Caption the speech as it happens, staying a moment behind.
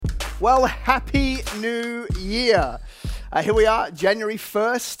Well, Happy New Year. Here we are, January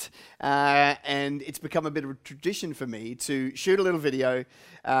 1st, and it's become a bit of a tradition for me to shoot a little video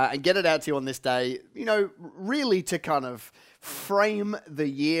and get it out to you on this day, you know, really to kind of frame the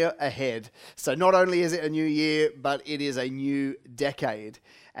year ahead. So not only is it a new year, but it is a new decade.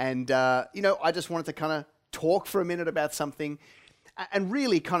 And, you know, I just wanted to kind of talk for a minute about something and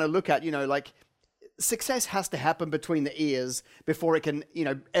really kind of look at, you know, like, success has to happen between the ears before it can, you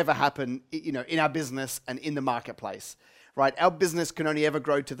know, ever happen, you know, in our business and in the marketplace, right? Our business can only ever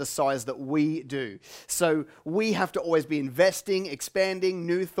grow to the size that we do. So we have to always be investing, expanding,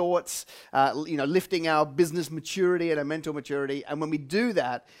 new thoughts, you know, lifting our business maturity and our mental maturity. And when we do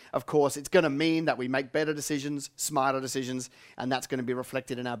that, of course, it's going to mean that we make better decisions, smarter decisions, and that's going to be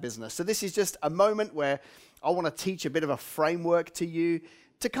reflected in our business. So this is just a moment where I want to teach a bit of a framework to you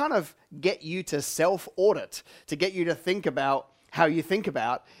to kind of get you to self-audit, to get you to think about how you think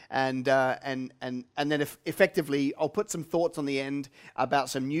about, and then effectively, I'll put some thoughts on the end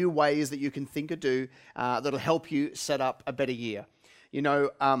about some new ways that you can think or do that'll help you set up a better year. You know,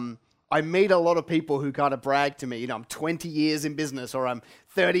 I meet a lot of people who kind of brag to me, you know, I'm 20 years in business or I'm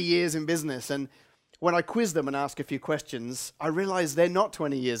 30 years in business, and when I quiz them and ask a few questions, I realize they're not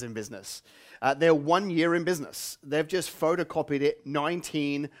 20 years in business. They're 1 year in business. They've just photocopied it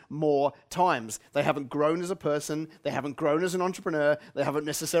 19 more times. They haven't grown as a person. They haven't grown as an entrepreneur. They haven't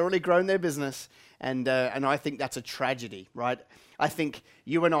necessarily grown their business. And I think that's a tragedy, right? I think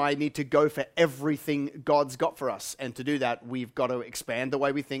you and I need to go for everything God's got for us. And to do that, we've got to expand the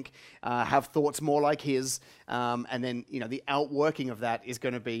way we think, have thoughts more like His. And then, you know, the outworking of that is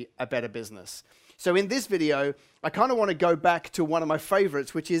going to be a better business. So in this video, I kind of want to go back to one of my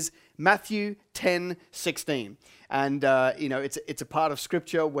favorites, which is Matthew 10:16. And, you know, it's a part of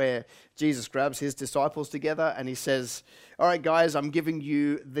Scripture where Jesus grabs His disciples together and He says, all right, guys, I'm giving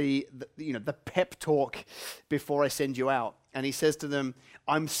you the pep talk before I send you out. And He says to them,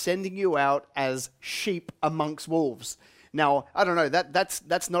 I'm sending you out as sheep amongst wolves. Now, I don't know,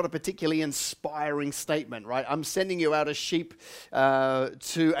 that's not a particularly inspiring statement, right? I'm sending you out as sheep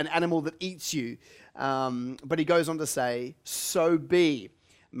to an animal that eats you. But He goes on to say, so be.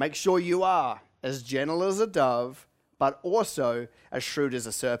 Make sure you are as gentle as a dove, but also as shrewd as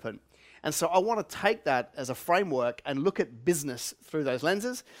a serpent. And so I want to take that as a framework and look at business through those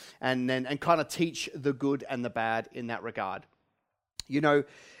lenses and kind of teach the good and the bad in that regard. You know,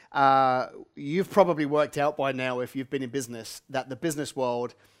 you've probably worked out by now, if you've been in business, that the business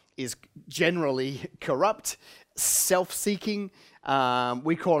world is generally corrupt, self-seeking.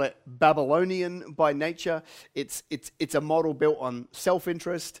 We call it Babylonian by nature. It's a model built on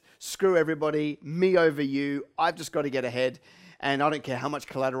self-interest, screw everybody, me over you, I've just got to get ahead, and I don't care how much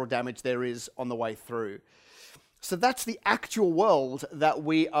collateral damage there is on the way through. So that's the actual world that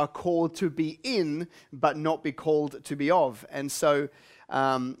we are called to be in, but not be called to be of. And so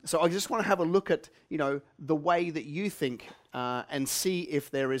I just want to have a look at, you know, the way that you think and see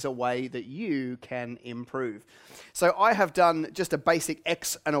if there is a way that you can improve. So I have done just a basic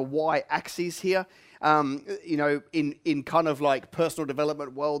X and a Y axis here. You know, in kind of like personal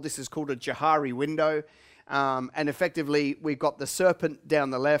development world, this is called a Johari window. And effectively, we've got the serpent down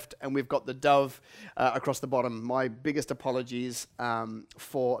the left and we've got the dove across the bottom. My biggest apologies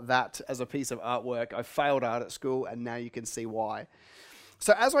for that as a piece of artwork. I failed art at school and now you can see why.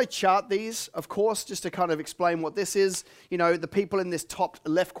 So as I chart these, of course, just to kind of explain what this is, you know, the people in this top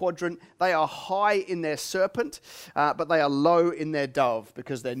left quadrant, they are high in their serpent, but they are low in their dove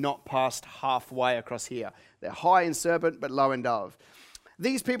because they're not past halfway across here. They're high in serpent, but low in dove.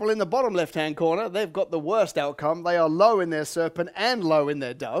 These people in the bottom left-hand corner, they've got the worst outcome. They are low in their serpent and low in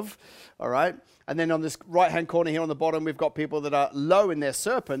their dove, all right? And then on this right-hand corner here on the bottom, we've got people that are low in their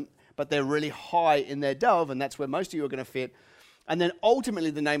serpent, but they're really high in their dove, and that's where most of you are going to fit. And then ultimately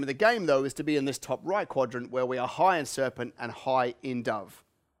the name of the game, though, is to be in this top right quadrant where we are high in serpent and high in dove.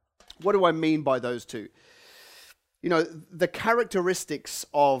 What do I mean by those two? You know, the characteristics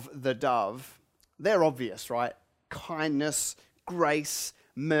of the dove, they're obvious, right? Kindness, grace,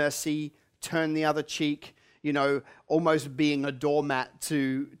 mercy, turn the other cheek, you know, almost being a doormat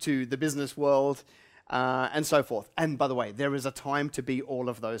to the business world, and so forth. And by the way, there is a time to be all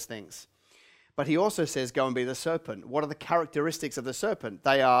of those things. But He also says, go and be the serpent. What are the characteristics of the serpent?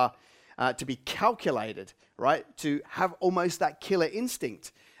 They are to be calculated, right? To have almost that killer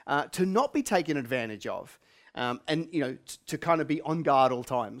instinct, to not be taken advantage of, and, you know, to kind of be on guard all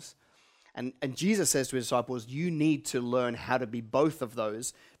times. And Jesus says to His disciples, you need to learn how to be both of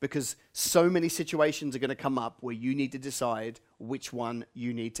those because so many situations are going to come up where you need to decide which one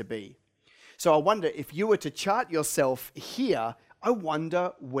you need to be. So I wonder if you were to chart yourself here I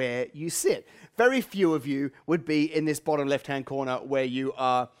wonder where you sit. Very few of you would be in this bottom left-hand corner where you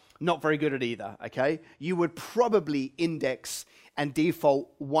are not very good at either, okay? You would probably index and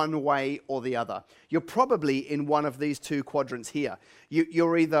default one way or the other. You're probably in one of these two quadrants here.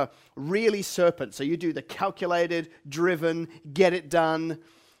 You're either really serpent, so you do the calculated, driven, get it done.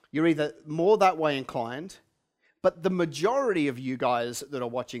 You're either more that way inclined, but the majority of you guys that are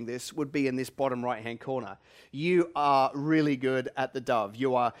watching this would be in this bottom right-hand corner. You are really good at the dove.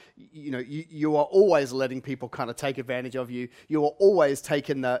 You are always letting people kind of take advantage of you. You are always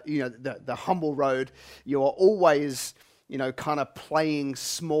taking the humble road. You are always, kind of playing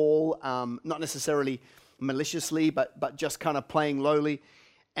small, not necessarily maliciously, but just kind of playing lowly.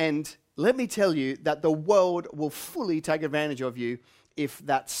 And let me tell you that the world will fully take advantage of you if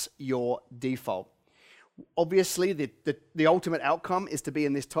that's your default. Obviously, the ultimate outcome is to be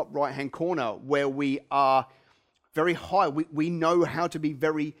in this top right-hand corner where we are very high. We know how to be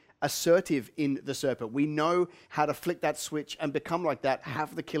very assertive in the serpent. We know how to flick that switch and become like that,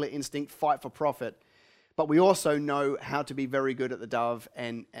 have the killer instinct, fight for profit. But we also know how to be very good at the dove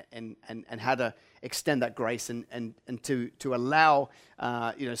and how to extend that grace and to allow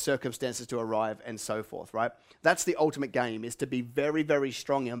circumstances to arrive and so forth, right? That's the ultimate game, is to be very, very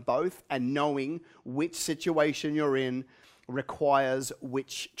strong in both, and knowing which situation you're in requires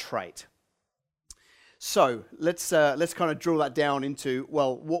which trait. So let's kind of drill that down into,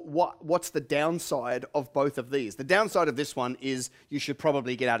 well, what's the downside of both of these? The downside of this one is you should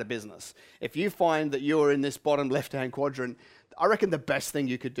probably get out of business. If you find that you're in this bottom left-hand quadrant, I reckon the best thing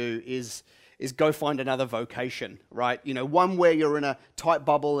you could do is go find another vocation, right? One where you're in a tight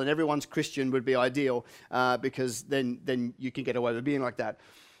bubble and everyone's Christian would be ideal, because then you can get away with being like that.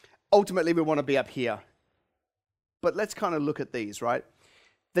 Ultimately, we want to be up here. But let's kind of look at these, right?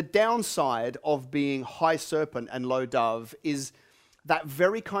 The downside of being high serpent and low dove is that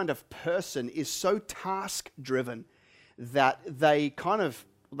very kind of person is so task-driven that they can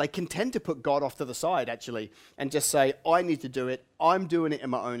tend to put God off to the side, actually, and just say, I need to do it. I'm doing it in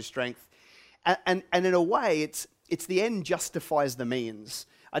my own strength. And in a way, it's the end justifies the means.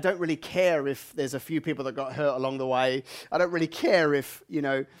 I don't really care if there's a few people that got hurt along the way. I don't really care if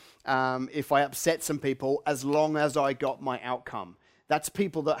I upset some people, as long as I got my outcome. That's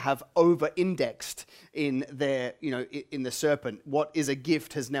people that have over-indexed in their, in the serpent. What is a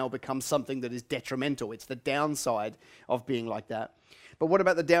gift has now become something that is detrimental. It's the downside of being like that. But what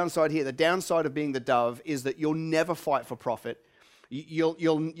about the downside here? The downside of being the dove is that you'll never fight for profit.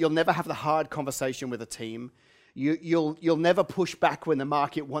 You'll never have the hard conversation with a team. You'll never push back when the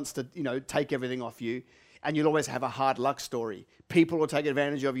market wants to, take everything off you. And you'll always have a hard luck story. People will take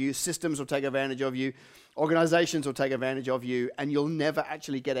advantage of you. Systems will take advantage of you. Organizations will take advantage of you. And you'll never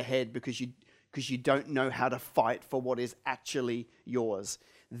actually get ahead because you don't know how to fight for what is actually yours.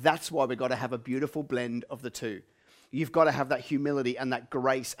 That's why we've got to have a beautiful blend of the two. You've got to have that humility and that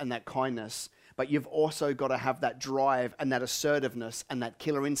grace and that kindness. But you've also got to have that drive and that assertiveness and that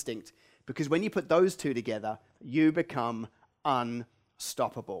killer instinct. Because when you put those two together, you become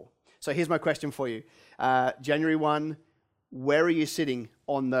unstoppable. So here's my question for you. January 1, where are you sitting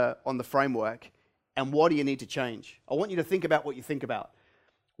on the framework, and what do you need to change? I want you to think about what you think about.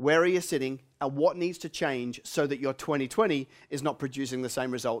 Where are you sitting, and what needs to change so that your 2020 is not producing the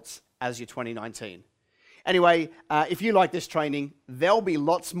same results as your 2019? Anyway, if you like this training, there'll be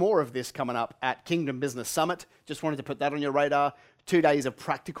lots more of this coming up at Kingdom Business Summit. Just wanted to put that on your radar. 2 days of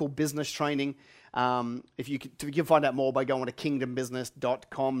practical business training. If you can find out more by going to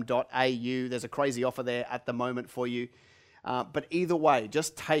kingdombusiness.com.au. There's a crazy offer there at the moment for you. But either way,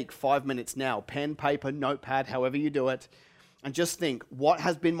 just take 5 minutes now, pen, paper, notepad, however you do it, and just think, what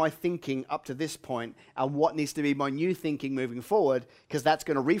has been my thinking up to this point, and what needs to be my new thinking moving forward, because that's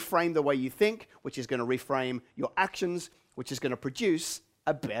going to reframe the way you think, which is going to reframe your actions, which is going to produce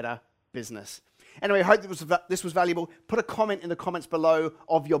a better business. Anyway, I hope this was valuable. Put a comment in the comments below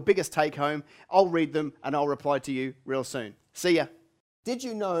of your biggest take home. I'll read them and I'll reply to you real soon. See ya. Did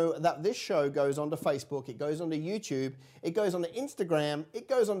you know that this show goes onto Facebook, it goes onto YouTube, it goes onto Instagram, it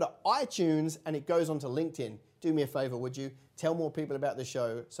goes onto iTunes, and it goes onto LinkedIn? Do me a favor, would you? Tell more people about the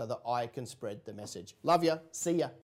show so that I can spread the message. Love ya. See ya.